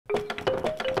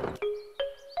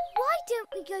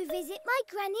we go visit my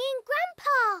Granny and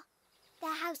Grandpa?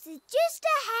 Their house is just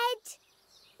ahead.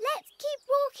 Let's keep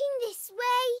walking this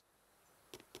way.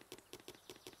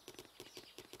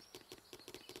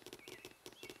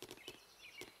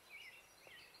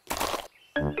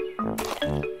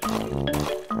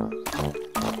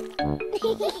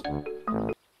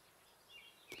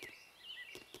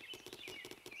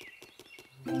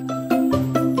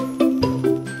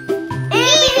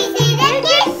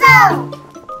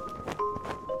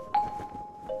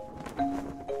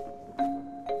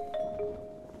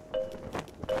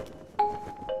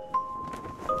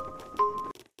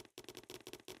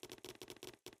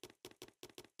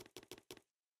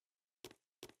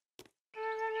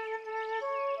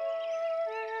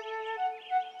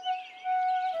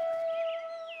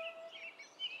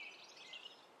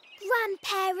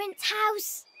 Grandparents'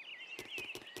 house.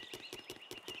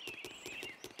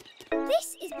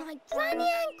 This is my Granny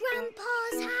and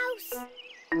Grandpa's house.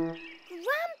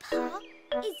 Grandpa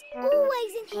is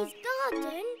always in his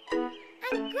garden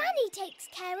and Granny takes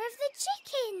care of the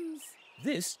chickens.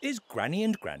 This is Granny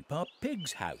and Grandpa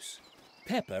Pig's house.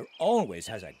 Peppa always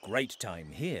has a great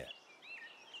time here.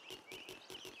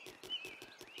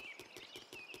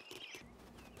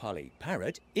 Polly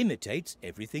Parrot imitates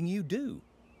everything you do.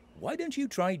 Why don't you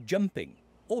try jumping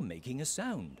or making a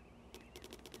sound?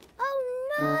 Oh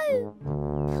no!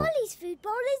 Polly's food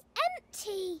bowl is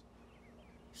empty.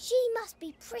 She must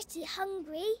be pretty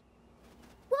hungry.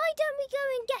 Why don't we go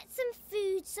and get some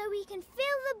food so we can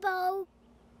fill the bowl?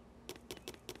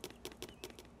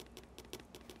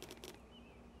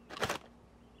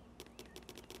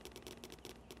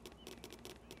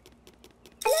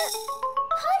 Look,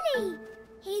 Polly,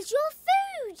 here's your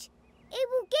food. It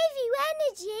will give you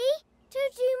energy to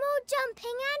do more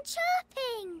jumping and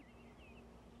chirping.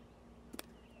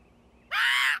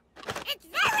 Ah! It's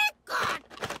very good!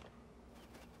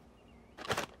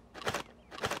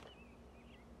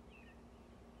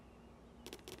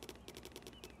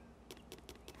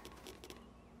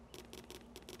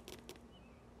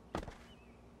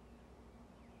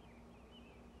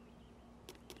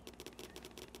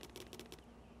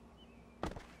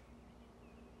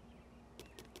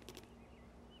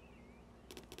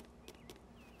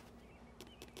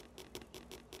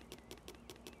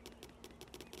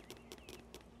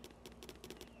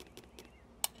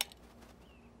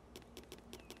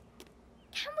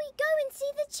 Can we go and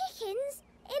see the chickens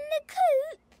in the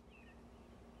coop?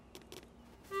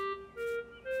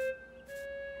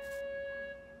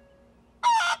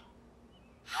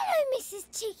 Hello, Mrs.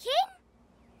 Chicken.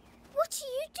 What are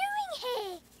you doing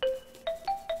here?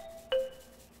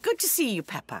 Good to see you,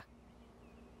 Peppa.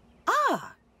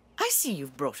 Ah, I see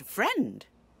you've brought a friend.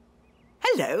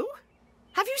 Hello.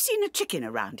 Have you seen a chicken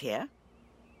around here?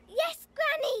 Yes,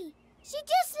 Granny. She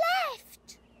just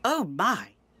left. Oh,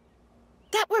 my.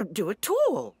 That won't do at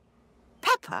all.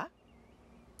 Peppa,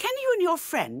 can you and your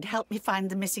friend help me find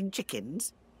the missing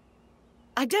chickens?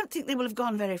 I don't think they will have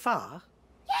gone very far.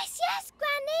 Yes,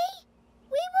 Granny.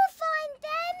 We will find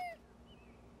them.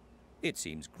 It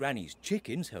seems Granny's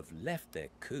chickens have left their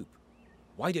coop.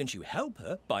 Why don't you help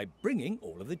her by bringing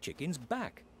all of the chickens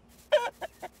back?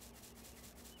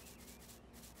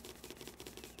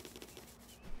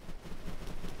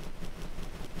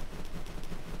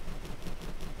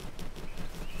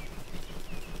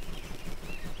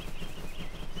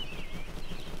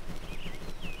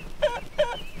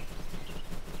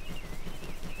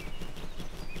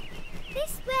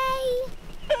 This way.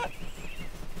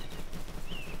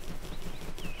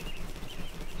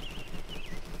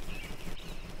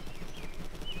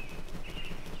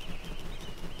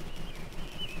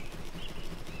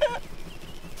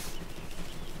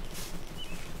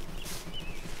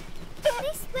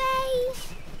 This way.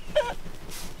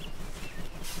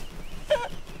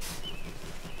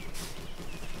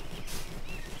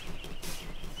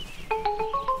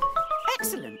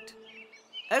 Excellent.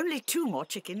 Only 2 more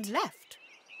chickens left.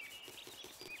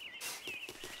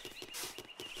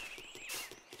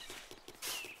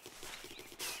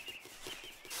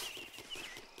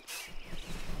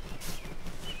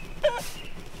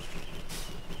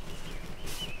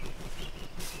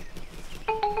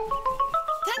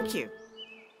 Thank you.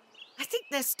 I think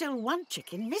there's still 1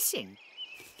 chicken missing.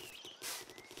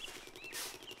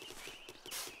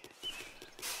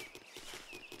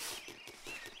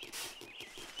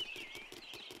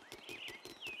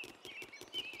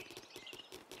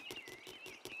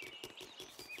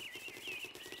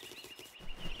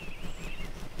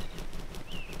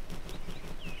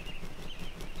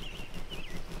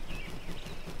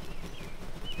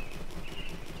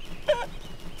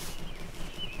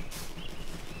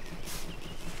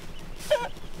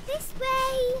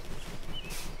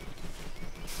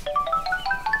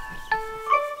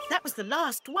 the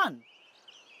last one.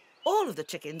 All of the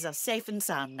chickens are safe and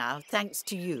sound now, thanks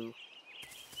to you.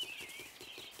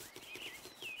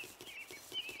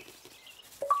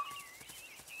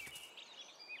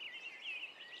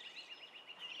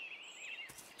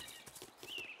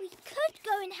 We could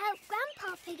go and help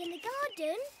Grandpa Pig in the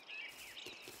garden.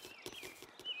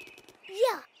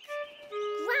 Yuck!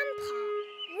 Grandpa,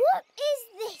 what is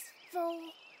this for?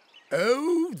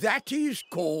 Oh, that is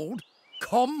called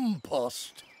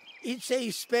compost. It's a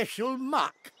special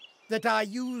muck that I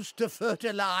use to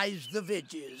fertilise the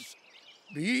veggies.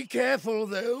 Be careful,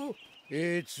 though.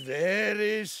 It's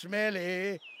very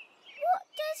smelly. What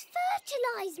does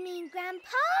fertilise mean,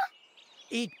 Grandpa?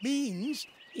 It means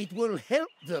it will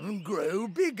help them grow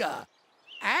bigger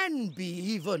and be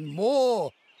even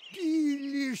more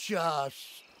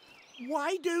delicious.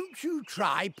 Why don't you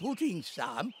try putting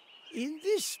some in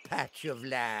this patch of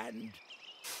land?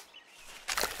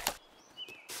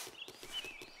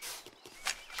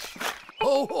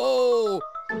 Ho ho!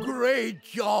 Great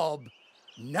job!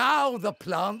 Now the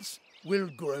plants will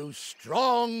grow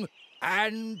strong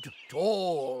and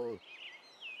tall.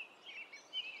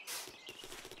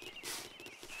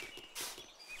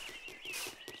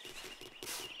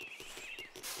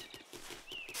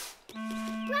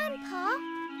 Grandpa,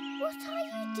 what are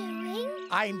you doing?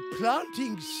 I'm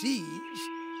planting seeds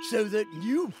so that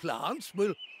new plants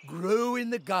will grow in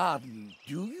the garden.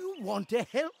 Do you want to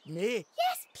help me?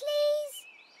 Yes, please.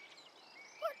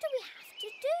 What do we have to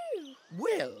do?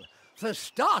 Well, for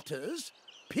starters,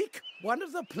 pick one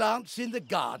of the plants in the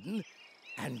garden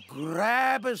and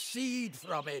grab a seed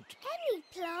from it. Any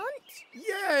plant?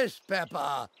 Yes,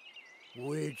 Peppa.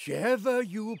 Whichever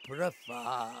you prefer.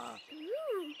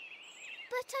 Ooh,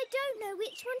 but I don't know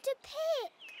which one to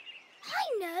pick.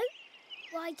 I know.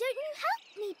 Why don't you help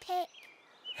me pick?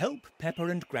 Help Peppa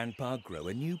and Grandpa grow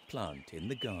a new plant in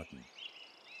the garden.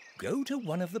 Go to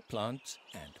one of the plants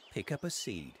and pick up a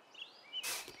seed.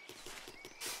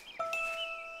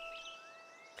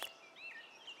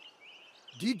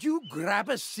 Did you grab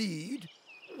a seed?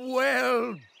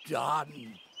 Well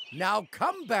done. Now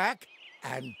come back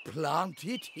and plant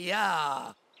it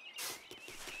here.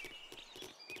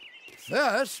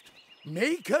 First,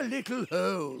 make a little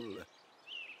hole.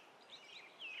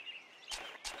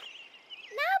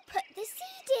 Now put the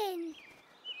seed in.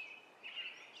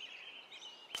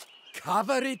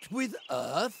 Cover it with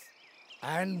earth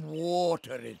and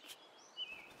water it.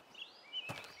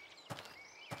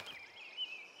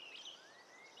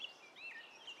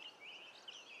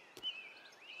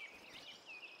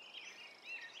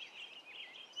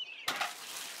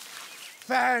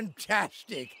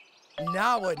 Fantastic!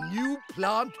 Now a new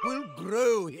plant will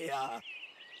grow here.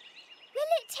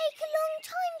 Will it take a long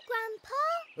time, Grandpa?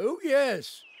 Oh,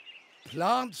 yes.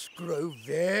 Plants grow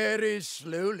very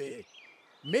slowly.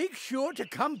 Make sure to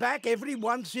come back every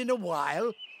once in a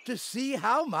while to see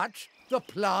how much the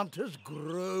plant has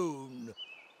grown.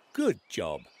 Good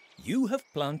job. You have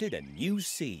planted a new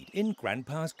seed in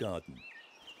Grandpa's garden.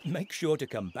 Make sure to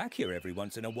come back here every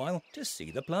once in a while to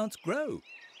see the plants grow.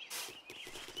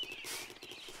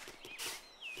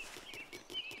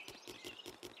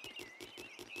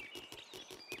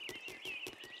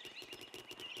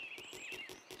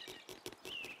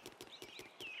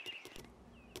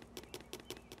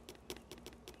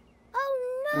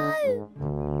 No!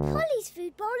 Polly's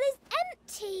food bowl is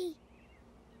empty.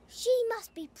 She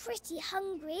must be pretty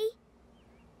hungry.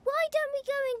 Why don't we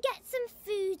go and get some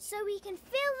food so we can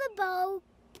fill the bowl?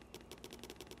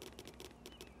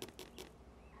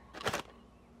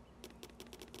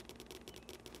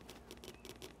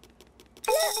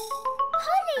 Look!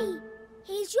 Polly!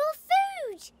 Here's your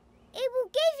food. It will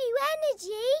give you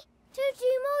energy to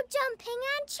do more jumping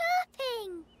and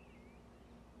chirping.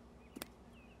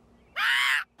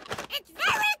 It's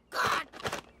very good!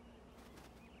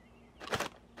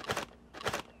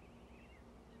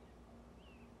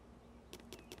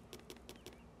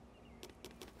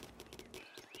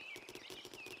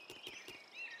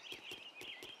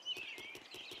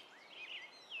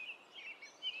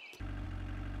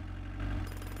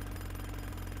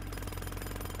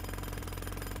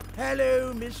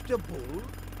 Hello, Mr. Bull.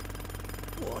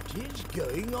 What is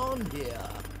going on here?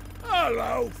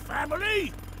 Hello,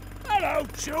 family. Hello,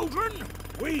 children.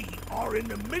 We are in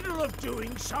the middle of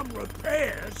doing some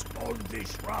repairs on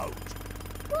this road.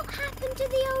 What happened to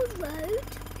the old road?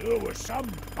 There were some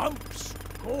bumps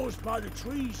caused by the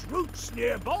tree's roots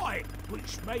nearby,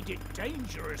 which made it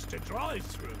dangerous to drive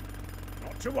through.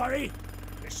 Not to worry.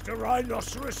 Mr.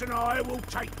 Rhinoceros and I will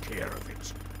take care of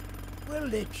it. We'll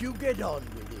let you get on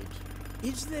with it.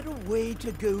 Is there a way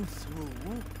to go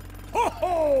through? Ho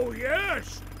ho,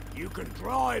 yes! You can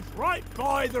drive right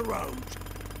by the road.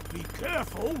 Be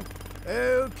careful.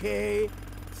 OK.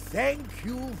 Thank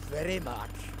you very much.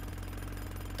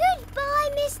 Goodbye,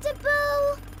 Mr.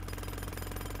 Bull.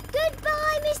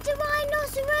 Goodbye, Mr.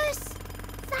 Rhinoceros.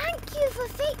 Thank you for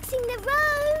fixing the road.